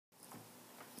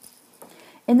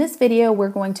In this video, we're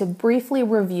going to briefly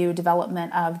review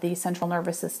development of the central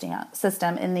nervous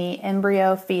system in the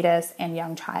embryo, fetus, and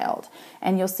young child.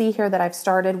 And you'll see here that I've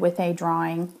started with a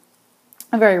drawing,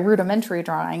 a very rudimentary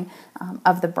drawing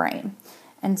of the brain.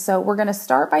 And so we're going to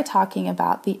start by talking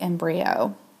about the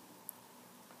embryo.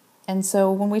 And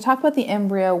so when we talk about the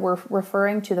embryo, we're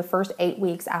referring to the first 8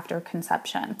 weeks after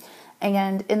conception.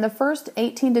 And in the first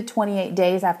 18 to 28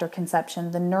 days after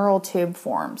conception, the neural tube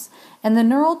forms. And the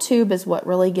neural tube is what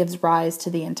really gives rise to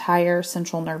the entire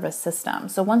central nervous system.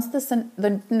 So once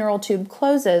the neural tube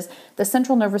closes, the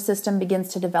central nervous system begins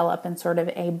to develop in sort of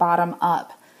a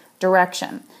bottom-up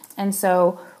direction. And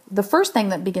so the first thing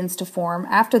that begins to form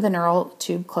after the neural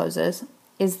tube closes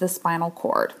is the spinal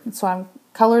cord. And so I've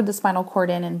colored the spinal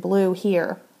cord in blue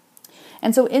here.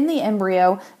 And so in the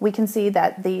embryo, we can see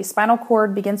that the spinal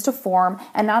cord begins to form,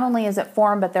 and not only is it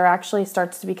formed, but there actually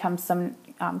starts to become some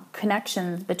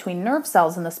connections between nerve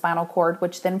cells in the spinal cord,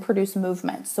 which then produce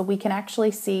movements. So we can actually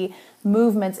see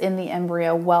movements in the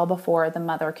embryo well before the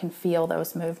mother can feel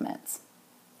those movements.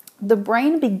 The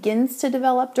brain begins to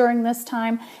develop during this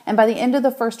time, and by the end of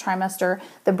the first trimester,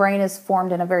 the brain is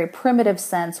formed in a very primitive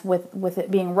sense, with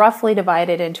it being roughly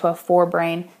divided into a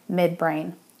forebrain,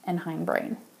 midbrain, and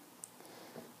hindbrain.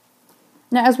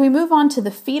 Now, as we move on to the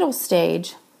fetal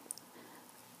stage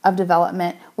of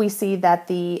development, we see that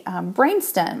the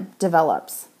brainstem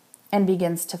develops and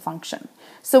begins to function.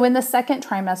 So in the second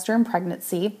trimester in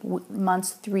pregnancy,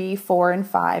 months 3, 4, and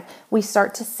 5, we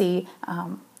start to see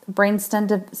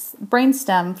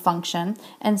brainstem function.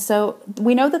 And so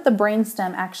we know that the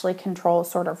brainstem actually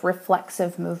controls sort of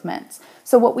reflexive movements.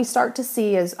 So what we start to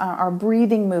see is our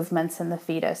breathing movements in the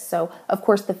fetus. So of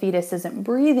course the fetus isn't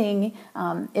breathing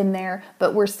in there,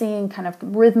 but we're seeing kind of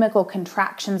rhythmical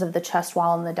contractions of the chest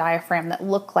wall and the diaphragm that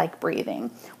look like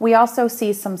breathing. We also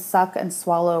see some suck and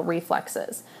swallow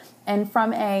reflexes. And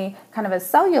from a kind of a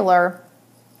cellular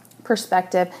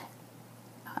perspective,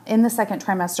 in the second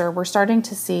trimester, we're starting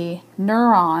to see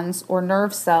neurons or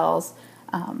nerve cells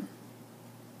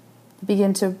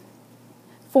begin to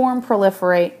form,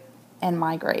 proliferate, and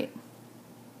migrate.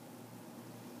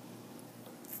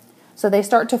 So they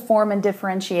start to form and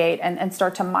differentiate and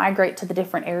start to migrate to the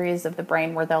different areas of the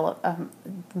brain where they'll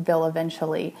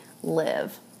eventually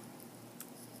live.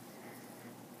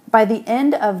 By the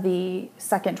end of the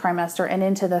second trimester and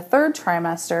into the third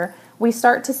trimester, we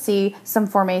start to see some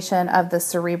formation of the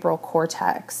cerebral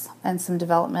cortex and some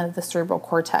development of the cerebral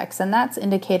cortex. And that's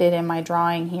indicated in my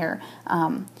drawing here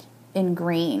in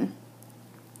green.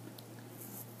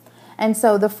 And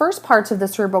so the first parts of the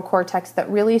cerebral cortex that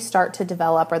really start to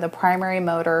develop are the primary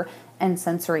motor and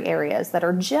sensory areas that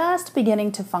are just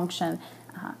beginning to function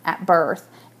at birth.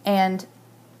 And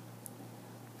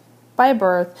by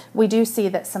birth, we do see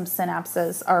that some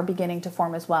synapses are beginning to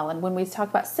form as well. And when we talk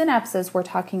about synapses, we're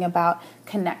talking about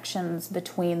connections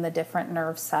between the different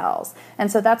nerve cells.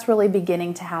 And so that's really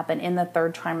beginning to happen in the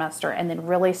third trimester and then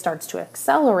really starts to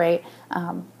accelerate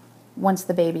once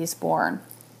the baby's born.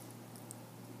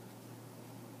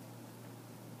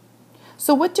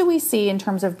 So what do we see in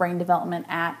terms of brain development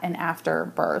at and after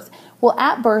birth? Well,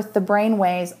 at birth, the brain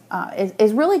weighs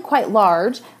is really quite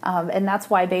large, and that's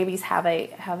why babies have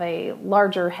a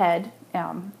larger head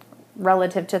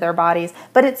relative to their bodies.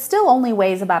 But it still only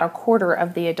weighs about a quarter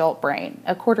of the adult brain,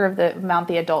 a quarter of the amount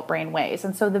the adult brain weighs,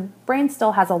 and so the brain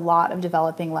still has a lot of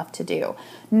developing left to do.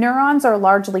 Neurons are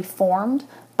largely formed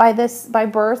by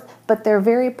birth, but they're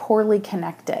very poorly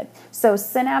connected. So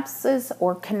synapses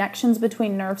or connections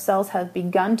between nerve cells have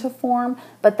begun to form,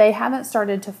 but they haven't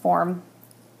started to form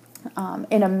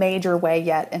in a major way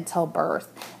yet until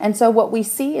birth. And so what we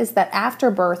see is that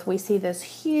after birth, we see this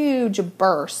huge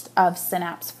burst of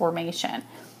synapse formation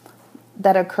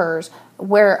that occurs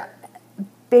where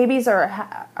babies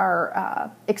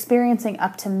are experiencing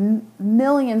up to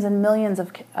millions and millions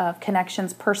of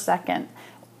connections per second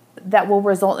that will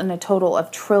result in a total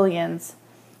of trillions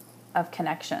of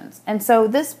connections. And so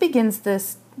this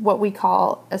begins what we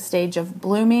call a stage of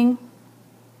blooming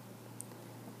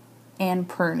and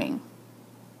pruning.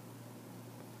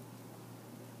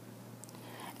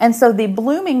 And so the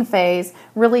blooming phase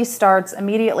really starts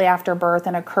immediately after birth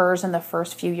and occurs in the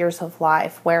first few years of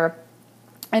life,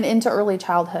 and into early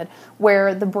childhood,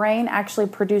 where the brain actually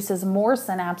produces more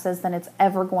synapses than it's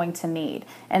ever going to need.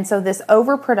 And so this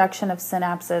overproduction of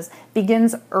synapses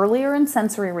begins earlier in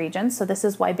sensory regions. So this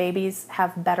is why babies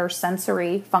have better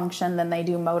sensory function than they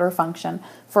do motor function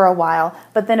for a while.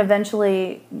 But then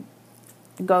eventually,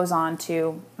 goes on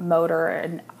to motor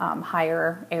and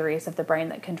higher areas of the brain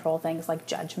that control things like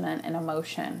judgment and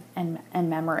emotion and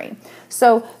memory.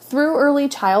 So through early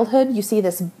childhood, you see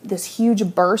this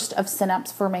huge burst of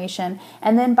synapse formation.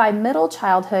 And then by middle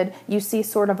childhood, you see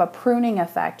sort of a pruning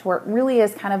effect where it really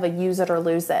is kind of a use it or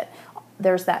lose it.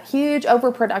 There's that huge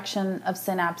overproduction of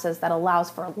synapses that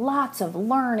allows for lots of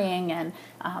learning and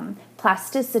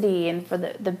plasticity, and for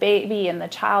the baby and the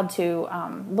child to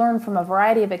learn from a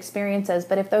variety of experiences.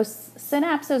 But if those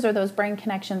synapses or those brain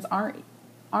connections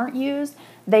aren't used,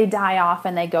 they die off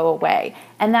and they go away.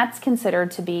 And that's considered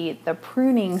to be the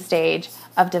pruning stage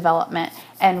of development,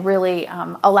 and really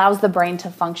allows the brain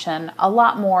to function a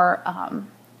lot more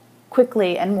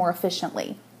quickly and more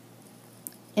efficiently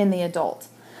in the adult.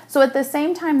 So at the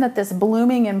same time that this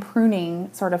blooming and pruning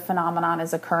sort of phenomenon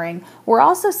is occurring, we're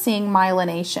also seeing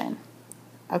myelination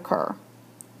occur.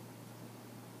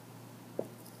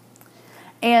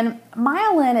 And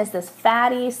myelin is this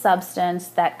fatty substance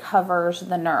that covers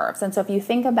the nerves. And so if you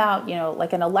think about,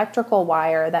 like an electrical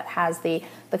wire that has the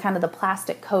kind of the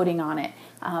plastic coating on it,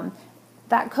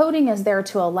 that coating is there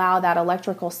to allow that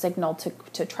electrical signal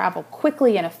to travel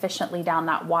quickly and efficiently down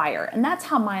that wire. And that's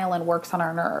how myelin works on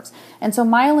our nerves. And so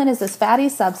myelin is this fatty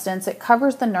substance. It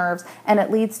covers the nerves, and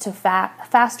it leads to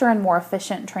faster and more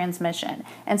efficient transmission.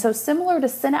 And so similar to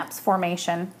synapse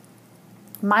formation,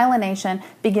 myelination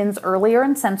begins earlier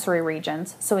in sensory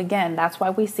regions. So again, that's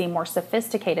why we see more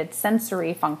sophisticated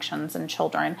sensory functions in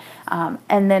children,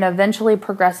 and then eventually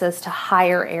progresses to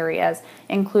higher areas,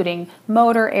 including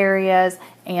motor areas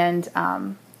and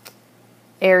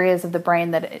areas of the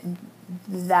brain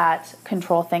that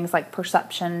control things like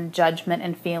perception, judgment,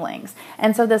 and feelings.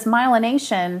 And so this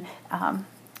myelination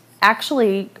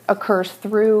actually occurs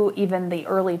through even the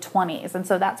early 20s. And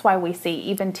so that's why we see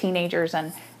even teenagers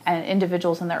and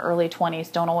individuals in their early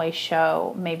 20s don't always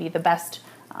show maybe the best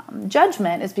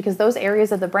judgment, is because those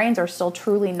areas of the brains are still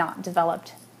truly not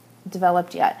developed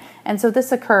yet. And so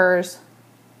this occurs,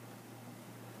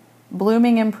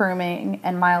 blooming and pruning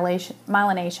and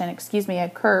myelination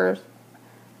occurs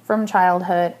from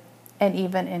childhood and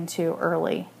even into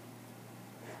early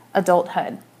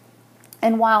adulthood.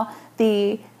 And while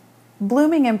the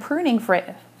blooming and pruning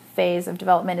phase of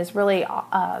development is really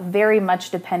very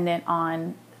much dependent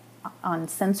on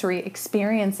sensory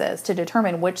experiences to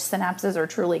determine which synapses are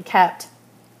truly kept,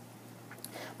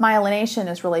 myelination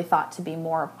is really thought to be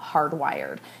more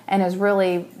hardwired and is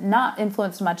really not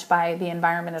influenced much by the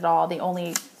environment at all. The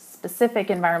only specific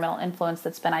environmental influence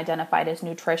that's been identified is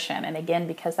nutrition. And again,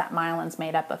 because that myelin's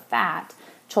made up of fat,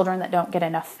 children that don't get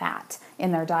enough fat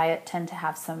in their diet tend to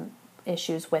have some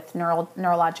issues with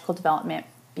neurological development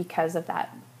because of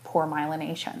that poor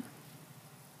myelination.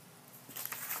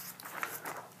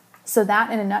 So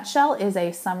that, in a nutshell, is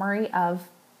a summary of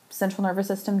central nervous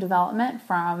system development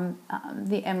from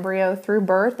the embryo through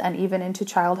birth and even into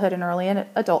childhood and early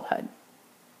adulthood.